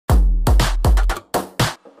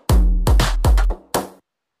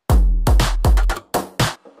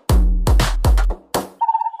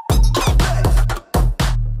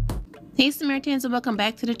Hey Samaritans, and welcome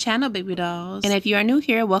back to the channel, baby dolls. And if you are new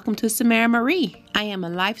here, welcome to Samara Marie. I am a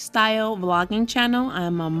lifestyle vlogging channel. I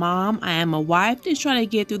am a mom. I am a wife just trying to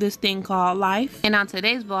get through this thing called life. And on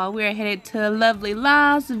today's vlog, we are headed to lovely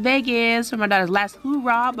Las Vegas for my daughter's last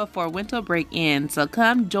hoorah before winter break ends. So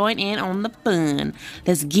come join in on the fun.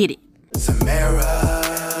 Let's get it.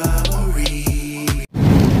 Samara Marie.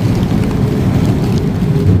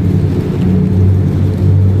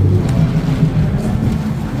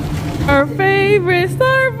 Our favorite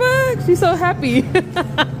Starbucks. She's so happy.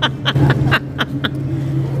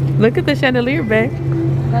 Look at the chandelier back.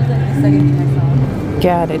 That's like the second thing I saw.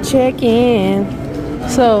 Gotta check in.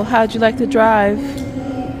 So, how'd you like to drive?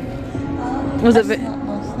 Was it?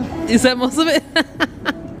 Is that most of it?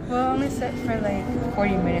 Well, only sit for like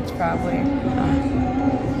 40 minutes probably.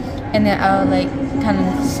 And then I'll like kind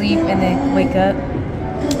of sleep and then wake up.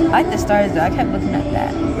 I like the stars though. I kept looking at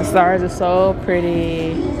that. The stars are so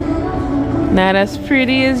pretty. Not as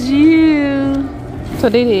pretty as you. So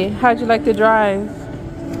Didi, how'd you like to drive?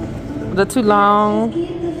 Was it too long?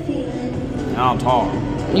 Now I'm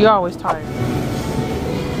tired. You always tired.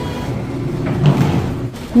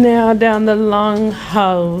 Now down the long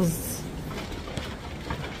hose.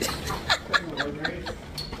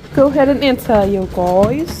 Go ahead and enter, you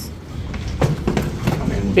guys.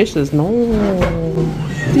 Ambitious, no.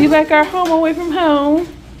 Do you like our home away from home?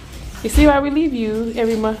 You see why we leave you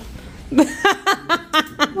every month?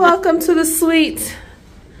 Welcome to the suite.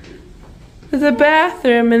 There's a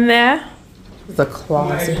bathroom in there. There's a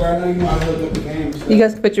closet. You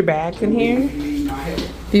guys can put your bags in here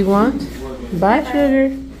if you want. Bye, sugar.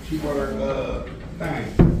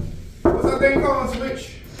 What's that thing called?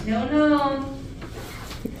 Switch? No.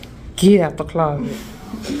 Get out the closet.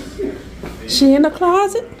 She in the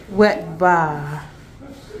closet? Wet bar.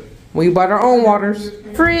 We bought our own waters.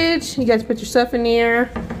 Fridge. You guys put your stuff in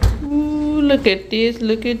there. Ooh, look at this.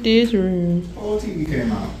 Look at this room. Oh, TV came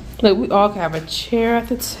out. Look, we all have a chair at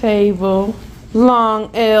the table. Long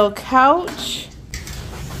L couch.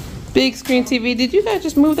 Big screen TV. Did you guys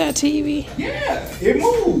just move that TV? Yeah, it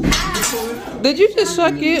moved. Did you just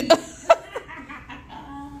suck it?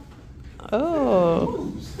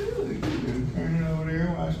 Oh. Turn it over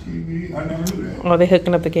there, watch TV. I never knew that. Oh, they're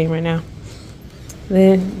hooking up the game right now.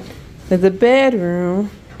 Then there's a bedroom.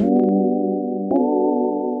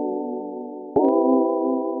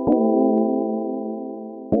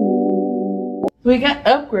 We got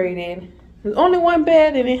upgraded. There's only one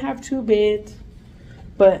bed, they didn't have two beds.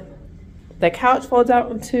 But the couch folds out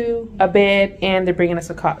into a bed and they're bringing us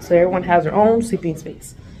a cot. So everyone has their own sleeping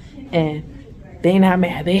space. And they not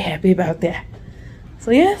mad, they happy about that. So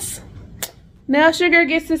yes, now Sugar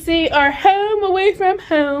gets to see our home away from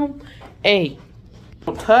home. Hey,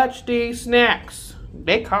 don't touch these snacks.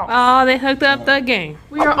 They cost. Oh, they hooked up the game.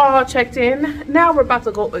 We are all checked in. Now we're about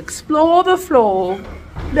to go explore the floor.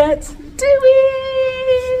 Let's do it.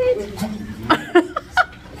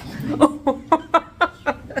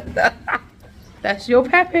 That's your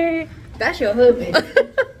pappy. That's your husband.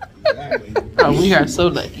 Oh, we are so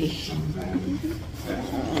lucky.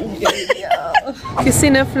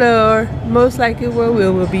 Casino floor, most likely where we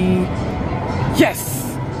will be. Yes!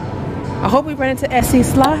 I hope we run into SC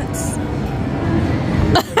slots.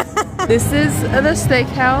 This is the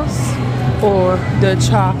steakhouse or the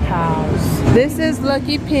chop house. This is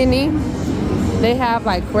Lucky Penny. They have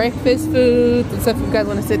like breakfast foods and stuff if you guys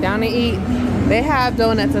want to sit down and eat. They have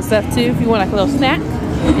donuts and stuff too if you want like a little snack.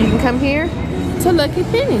 You can come here to Lucky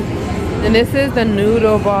Penny. And this is the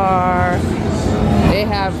noodle bar. They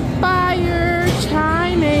have fire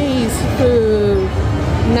Chinese food.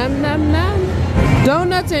 Num num num.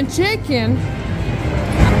 Donuts and chicken.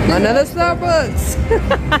 Another Starbucks.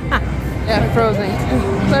 Yeah, frozen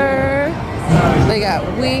cooler. They got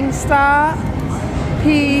Wingstop,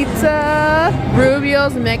 pizza,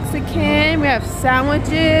 Rubio's Mexican. We have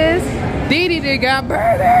sandwiches. Didi, they got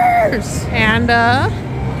burgers. And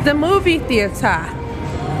the movie theater.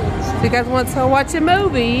 If you guys want to watch a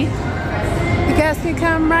movie, you guys can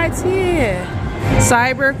come right here.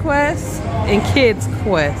 Cyber Quest and Kids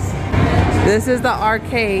Quest. This is the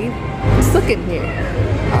arcade. Let's look in here.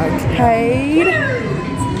 Arcade.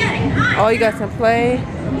 Oh, you guys can play.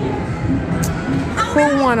 Who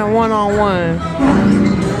want a one-on-one?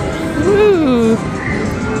 Ooh.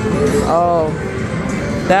 Oh,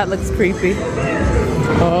 that looks creepy.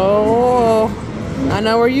 Oh, I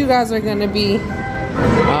know where you guys are gonna be.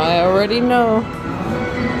 I already know.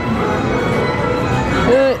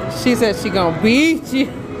 She said she gonna beat you.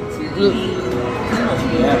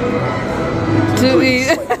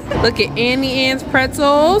 Look at Annie Ann's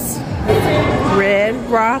pretzels. Red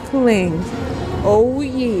Rock Link. Oh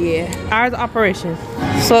yeah. Hours of operation.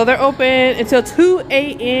 So they're open until 2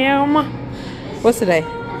 a.m. What's today?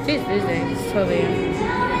 It's Tuesday. It's 12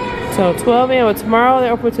 a.m. So 12 a.m. But tomorrow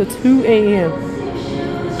they're open till 2 a.m.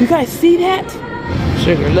 Do you guys see that?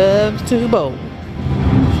 Sugar loves to bowl.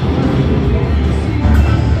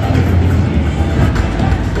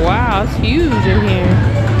 Wow, it's huge in here.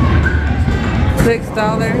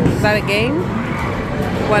 $6. Is that a game?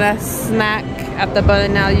 Want a snack at the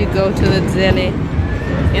button? Now you go to the deli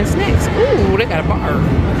and snacks. Ooh, they got a bar.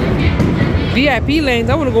 VIP lanes.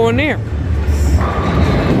 I want to go in there.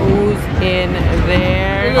 Who's in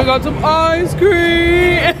there? We're gonna go to ice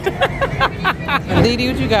cream. Didi,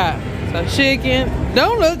 what you got? Some chicken.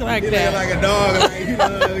 Don't look like You that. look like a dog. Like,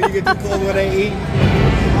 you get too close when they eat.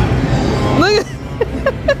 Look.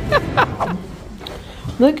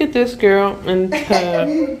 Look at this girl and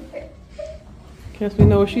guess we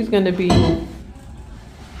know what she's gonna be.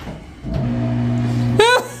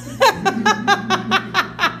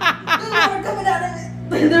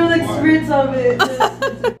 They're like spirits of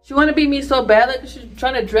it. She wanna be me so bad, like she's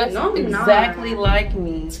trying to dress No, I'm not. exactly like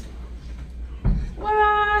me.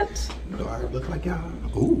 What? Do I look like y'all?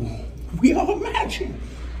 Ooh, we all matching.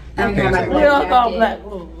 I'm Okay, gonna so- have We all got jacket. black.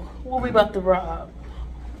 Ooh, what we about to rob?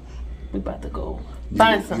 We about to go You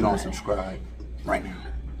find don't something. subscribe right now.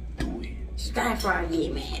 Do it. Sky fry, yeah,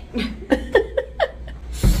 man.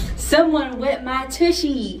 Someone wet my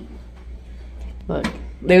tushy. Look,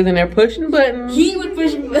 they was in there pushing buttons, He would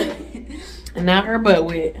push me. and now her butt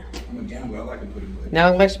wet. I'm a gambler. I like to put it. Now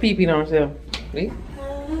it's like she pee-peed on herself. See?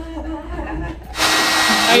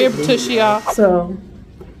 I hear tushy y'all. So,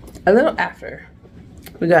 a little after,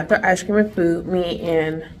 we got the ice cream and food. Me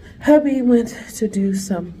and hubby went to do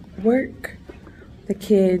some work. The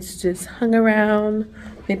kids just hung around.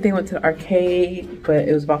 I think they went to the arcade, but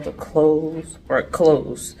it was about to close, or it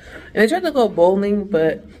closed. And they tried to go bowling,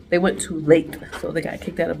 but they went too late, so they got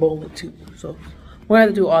kicked out of bowling too. So we're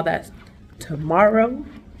gonna do all that tomorrow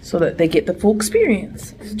so that they get the full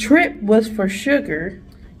experience. This trip was for Sugar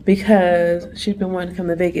because she's been wanting to come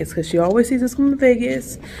to Vegas because she always sees us come to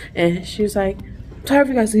Vegas, and she's like, I'm tired of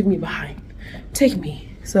you guys leaving me behind. Take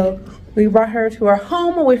me. So we brought her to our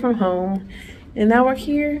home away from home, and now we're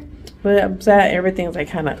here. But I'm sad everything's like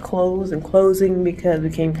kind of closed and closing because we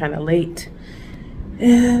came kind of late.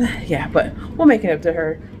 And yeah, but we'll make it up to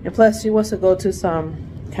her. And plus she wants to go to some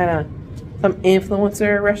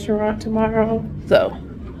influencer restaurant tomorrow. So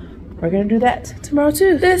we're gonna do that tomorrow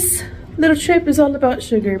too. This little trip is all about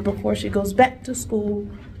Sugar before she goes back to school,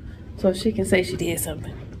 so she can say she did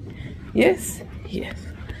something. Yes? Yes.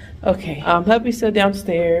 Okay, hubby's still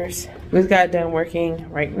downstairs. We just got done working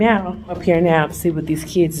right now, up here now to see what these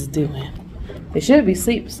kids is doing. They should be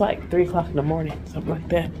asleep. It's like 3 o'clock in the morning, something like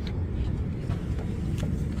that.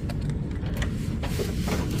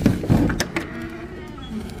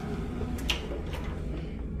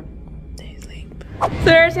 They sleep. So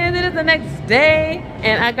there's it is the next day,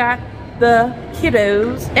 and I got the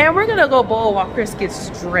kiddos, and we're gonna go bowl while Chris gets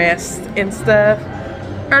dressed and stuff.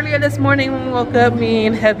 Earlier this morning when we woke up, me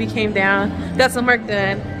and hubby came down, got some work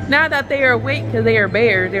done. Now that they are awake, because they are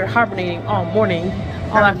bears, they're hibernating all morning,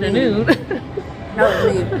 all afternoon. No,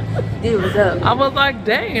 dude, what's up? I was like,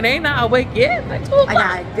 dang, they not awake yet. Like 2 o'clock. I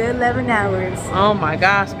got a good 11 hours. Oh my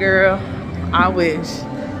gosh, girl. I wish.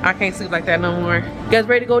 I can't sleep like that no more. You guys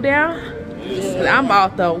ready to go down? Yeah. I'm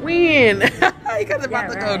about to win. You guys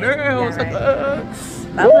about to go down. Yeah,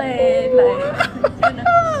 I played,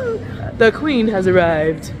 like, The queen has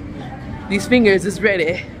arrived. These fingers is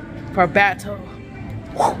ready for battle.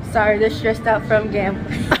 sorry, they're stressed out from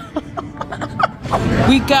gambling.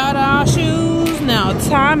 We got our shoes. Now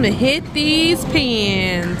time to hit these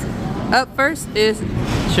pins. Up first is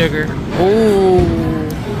Sugar. Ooh,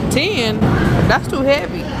 10. That's too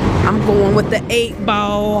heavy. I'm going with the 8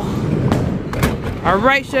 ball. All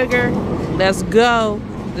right, Sugar. Let's go.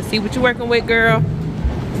 Let's see what you're working with, girl.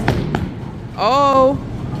 Oh.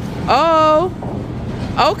 Oh.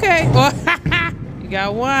 Okay. You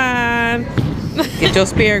got 1. Get your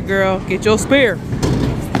spare, girl. Get your spare.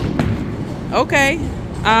 Okay.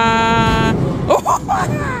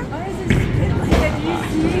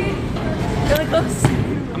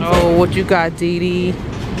 Oh, what you got, Didi?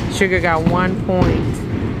 Sugar got 1 point.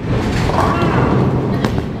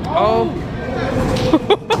 Oh.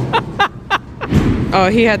 Oh,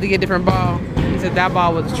 he had to get a different ball. He said that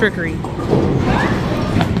ball was trickery.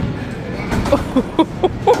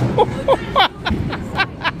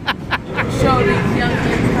 Show these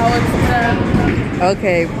youngsters how it's done.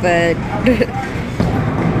 Okay, but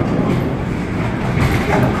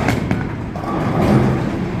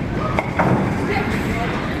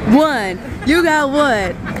one. You got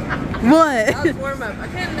what? What? That was warm up. I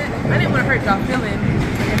didn't want to hurt y'all feeling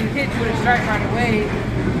and hit you with a strike right away.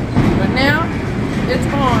 But now, it's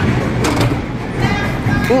on.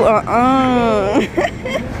 Ooh,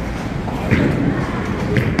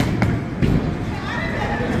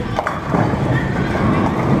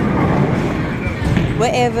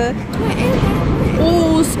 Whatever.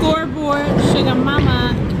 Ooh, scoreboard. Sugar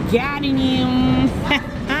mama got him.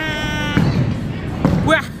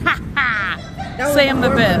 Say I'm the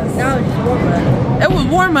best. That was just warm up. It was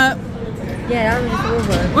warm up. Yeah, that was just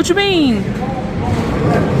warm up. What you mean?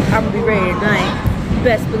 I'm gonna be ready tonight.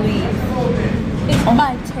 Best believe. It's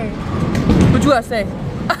my turn. What you gotta say?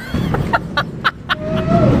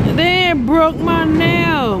 They broke my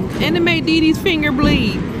nail. And it made Dee Dee's finger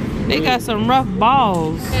bleed. They got some rough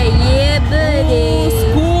balls. Hey, yeah, buddy.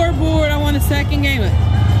 Scoreboard. I won the second game.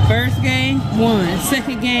 First game, won.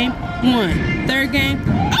 Second game, won. Third game,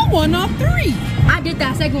 I won all 3. I did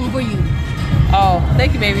that second one for you. Oh,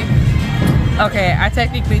 thank you, baby. Okay, I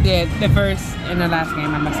technically did the first and the last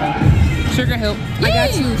game by myself. Sugar help. I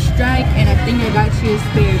got you a strike, and I think I got you a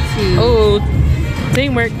spare too. Oh,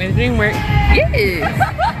 teamwork, man, teamwork. Yes.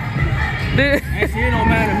 Actually, it don't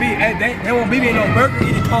matter to me. They won't be in no burger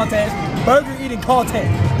eating contest. Burger eating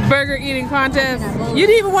contest. Burger eating contest. You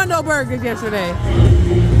didn't even want no burgers yesterday.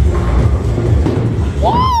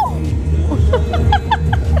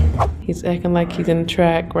 He's acting like he's in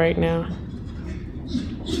track right now.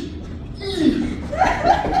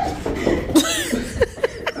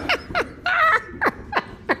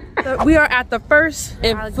 We are at the first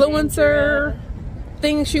influencer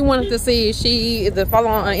thing she wanted to see. She is a follow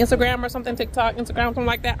on Instagram or something, TikTok, Instagram, something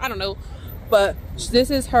like that. I don't know. But this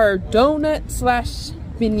is her donut slash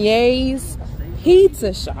beignets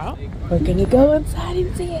pizza shop. We're gonna go inside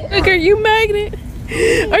and see it. Look, are you Magnet?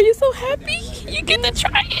 Are you so happy? You get to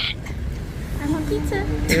try it. I want pizza.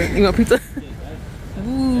 You want pizza?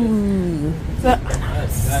 Ooh.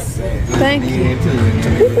 Thank you.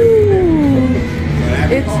 Ooh.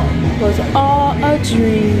 It was all a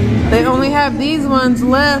dream. They only have these ones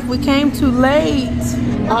left. We came too late.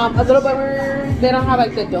 A little bummer. They don't have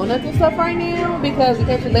like the donuts and stuff right now because we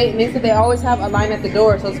came too late. And they said they always have a line at the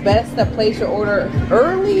door, so it's best to place your order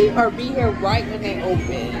early or be here right when they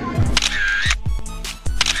open.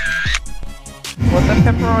 What the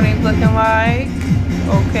pepperoni's looking like?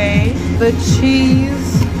 Okay, the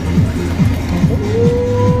cheese.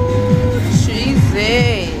 Ooh,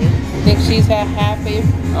 cheesy. I think she's had half a.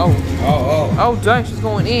 Oh, dang, she's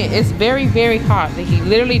going in. It's very, very hot. He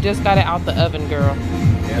literally just got it out the oven, girl.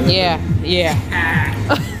 Yeah.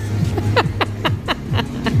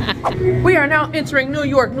 We are now entering New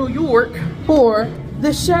York for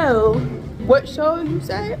the show. What show you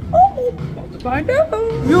say? Oh, about to find out.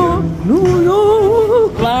 Yeah, New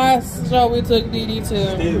York. Last show we took Dee Dee to,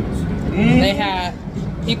 they had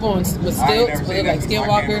people with stilts, with like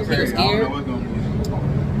skinwalkers. He was scared.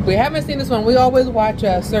 We haven't seen this one. We always watch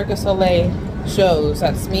Cirque du Soleil shows.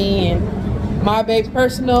 That's me and my babe's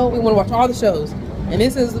personal. We want to watch all the shows. And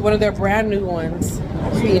this is one of their brand new ones.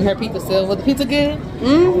 She eating her pizza still. Was the pizza good?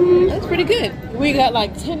 Mm-hmm. That's pretty good. We got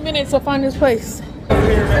like 10 minutes to find this place. So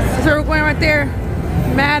we're going right there.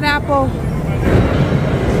 Mad Apple.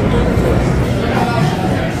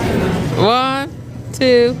 1,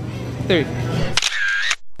 2, 3.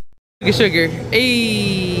 Sugar.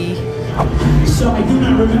 Hey. So I do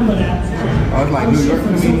not remember that. I was like New York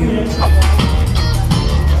comedian.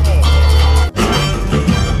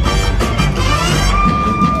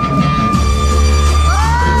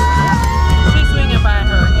 She's swinging by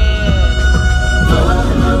her head.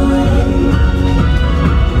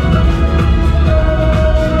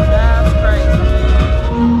 That's crazy.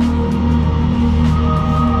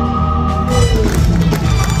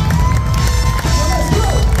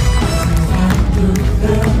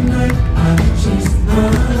 She's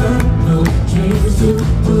not no change to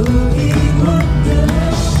boogie.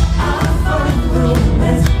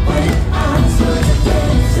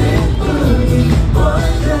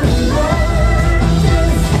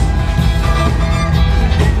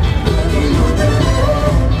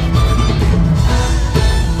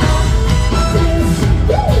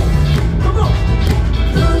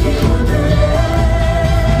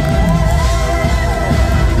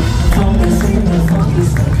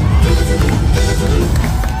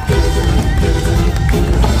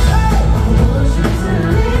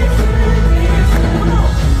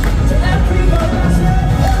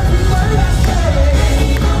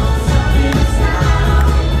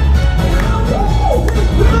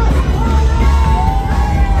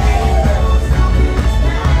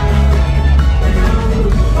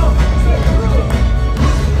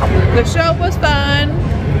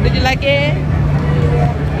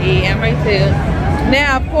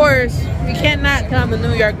 You cannot come to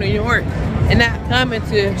New York, New York, and not come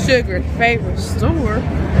into Sugar's favorite store.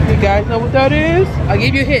 You guys know what that is? I'll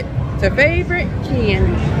give you a hit. It's a favorite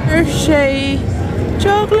candy. Hershey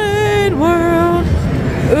Chocolate World.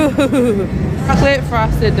 Ooh. Chocolate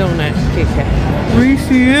frosted donut Kit Kat.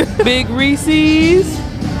 Reese's. Big Reese's.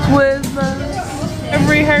 Twizzlers.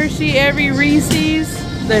 Every Hershey, every Reese's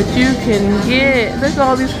that you can get. Look at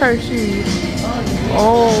all these Hershey's.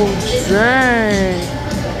 Oh, dang.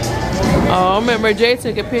 Oh, I remember Jay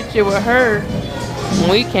took a picture with her when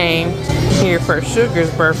we came here for Sugar's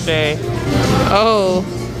birthday. Oh.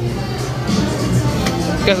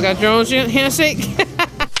 You guys got your own handshake?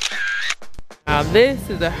 Now this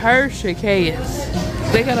is the Hershey case.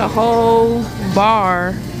 They got a whole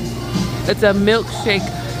bar. It's a milkshake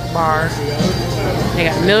bar. They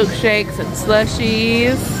got milkshakes and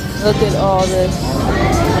slushies. Look at all this.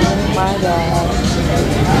 Oh my God.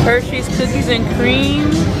 Hershey's cookies and cream.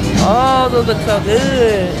 Oh, those look so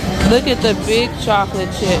good. Look at the big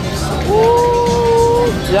chocolate chips.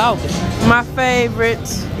 Ooh, joking. My favorite,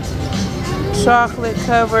 chocolate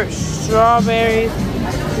covered strawberries.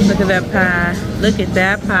 Look at that pie. Look at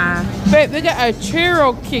that pie. Babe, they got a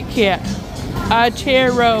churro Kit Kat. A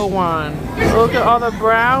churro one. Look at all the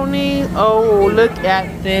brownies. Oh, look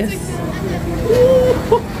at this. Ooh.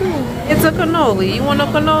 It's a cannoli. You want a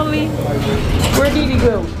cannoli? Where did he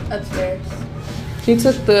go? Upstairs. He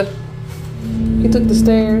took the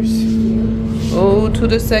stairs. Oh, to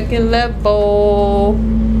the second level.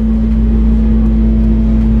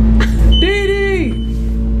 Didi!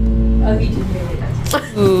 Oh, he just did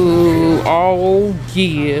it. Ooh, oh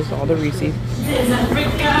yes, all the Reese's.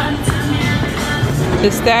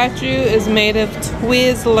 The statue is made of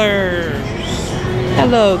Twizzlers.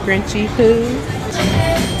 Hello, Grinchy Poo.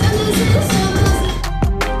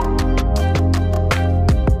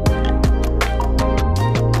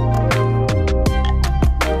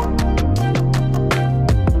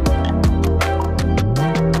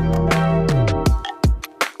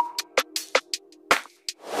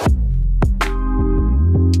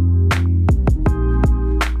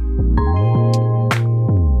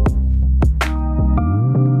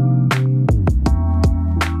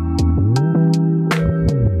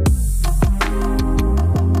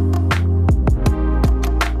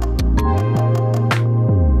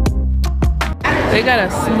 They got a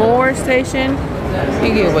s'more station.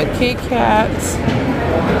 You get with Kit Kats,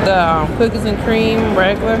 the cookies and cream,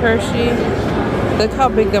 regular Hershey. Look how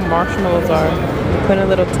big the marshmallows are. Put in a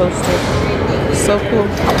little toaster. So cool.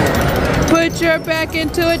 Put your back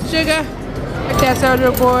into it, Sugar. Like that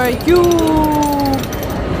soldier boy. You.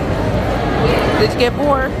 Did you get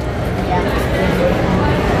bored? Yeah.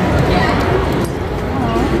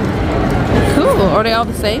 Cool. Are they all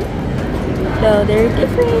the same? No, they're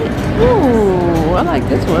different. Ooh, I like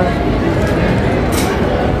this one.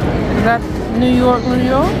 Is that New York, New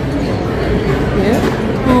York?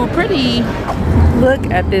 Yeah. Ooh, pretty.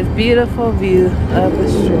 Look at this beautiful view of the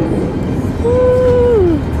street.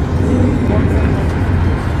 Ooh.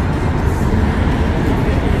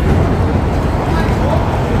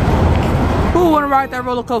 Who wanna ride that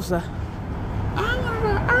roller coaster? I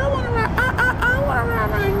wanna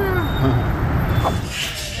ride right now.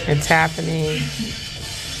 It's happening.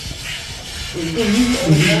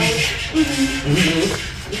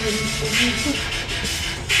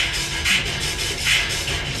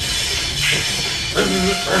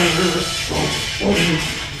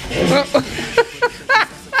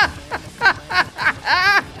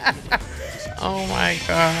 Oh my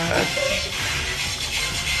God.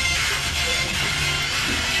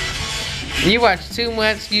 You watch too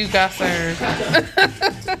much, you got served.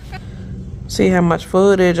 See how much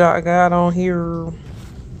footage I got on here.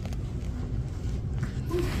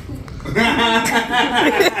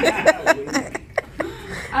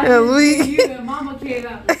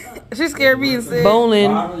 She scared me and said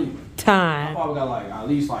bowling time. I probably got like at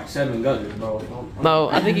least like 7 gutters, bro. No,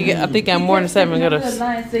 I think I'm more than 7 gutters.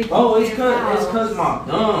 Oh, it's cause my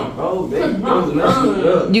gum, bro. They was messing me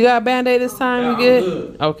up. You got a Band-Aid this time? Yeah, We good? I'm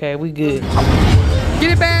good. Okay, we good.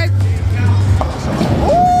 Get it back.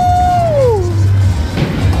 Ooh.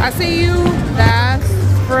 I see you. That's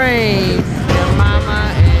frame. Your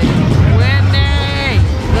mama and Wendy.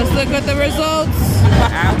 Let's look at the results.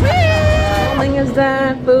 Bowling is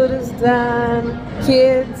done. Food is done.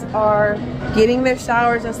 Kids are getting their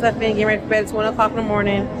showers and stuff in, getting ready for bed. It's 1 o'clock in the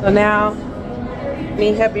morning. So now, me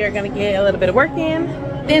and hubby are gonna get a little bit of work in.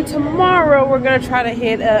 Then tomorrow we're gonna try to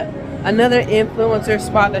hit up another influencer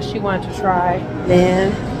spot that she wanted to try.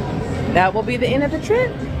 Then that will be the end of the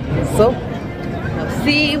trip. So we'll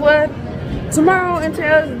see what tomorrow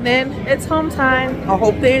until then it's home time. I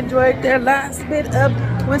hope they enjoyed their last bit of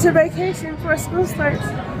winter vacation before school starts.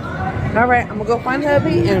 All right, I'm gonna go find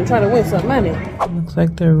hubby and try to win some money. Looks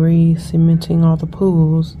like they're re-cementing all the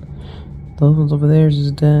pools. Those ones over there is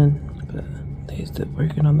just done, but they still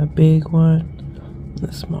working on the big one, and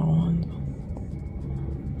the small ones.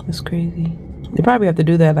 It's crazy. They probably have to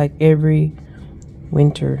do that like every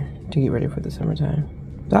winter to get ready for the summertime.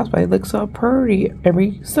 That's why it looks so pretty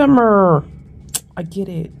every summer. I get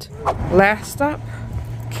it. Last stop,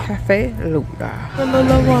 Cafe Lola. The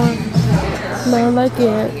Lola one. Lola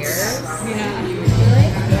gets.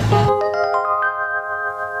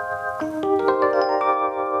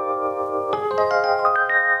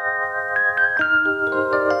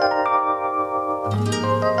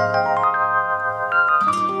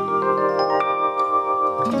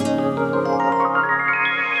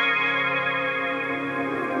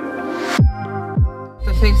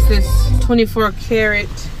 Fix this 24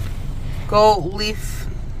 karat gold leaf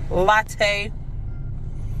latte.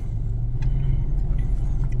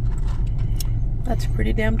 That's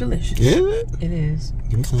pretty damn delicious. Yeah? It is.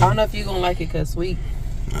 I don't know if you're gonna like it because sweet.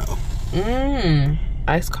 No.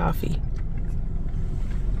 Iced coffee.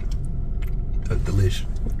 That's delicious.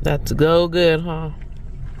 That's go good, huh?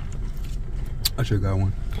 I should have got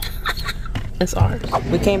one. It's ours.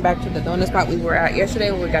 We came back to the donut spot we were at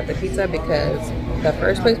yesterday when we got the pizza because the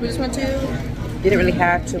first place we just went to didn't really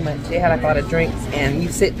have too much. They had like a lot of drinks and you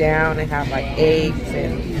sit down and have like eggs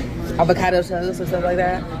and avocado toast and stuff like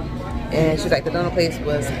that. And she's like, the donut place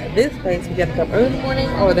was this place. We had to come early in the morning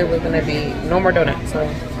or there was gonna be no more donuts. So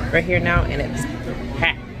we're here now and it's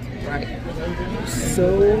packed, right?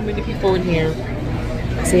 So many people in here.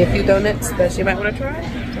 I see a few donuts that she might want to try.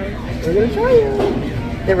 So we're gonna try them.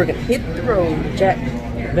 Then we're gonna hit the road, Jack.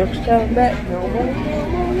 Next time back, no more.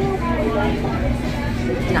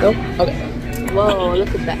 No. Okay. Whoa, look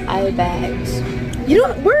at the eye bags. You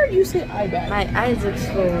know where you say eye bags? My eyes look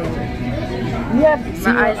swollen. You have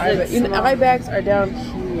zero eyes eye look bags. You know, small. eye bags are down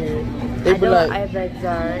here. They I were know like, what eye bags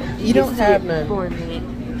are. you don't see have it none. for me.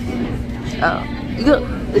 Oh, look,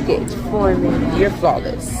 it's for me. You're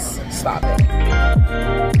flawless. Stop it.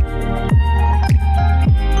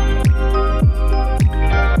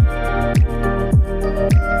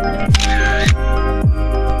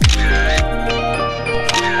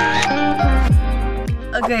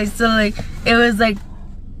 Okay, so like it was like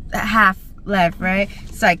half left, right?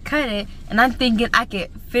 So I cut it, and I'm thinking I could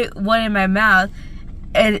fit one in my mouth,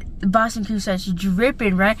 and the Boston cream starts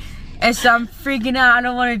dripping, right? And so I'm freaking out. I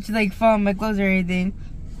don't want it to like fall on my clothes or anything.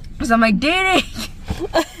 So I'm like, Daddy,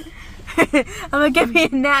 I'm like, give me a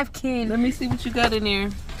napkin. Let me see what you got in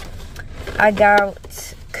here. I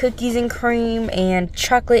got cookies and cream and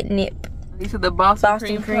chocolate nip. You said the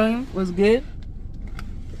Boston cream was good.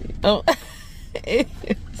 Oh.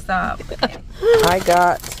 Stop. I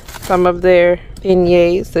got some of their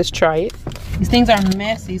beignets. Let's try it. These things are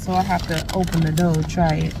messy, so I have to open the dough,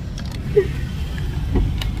 try it.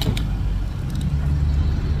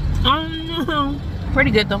 Oh no.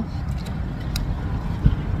 Pretty good though.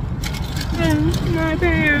 My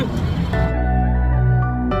bad.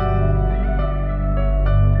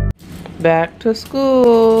 Back to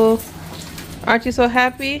school. Aren't you so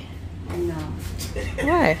happy? No.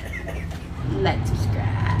 Why? Let's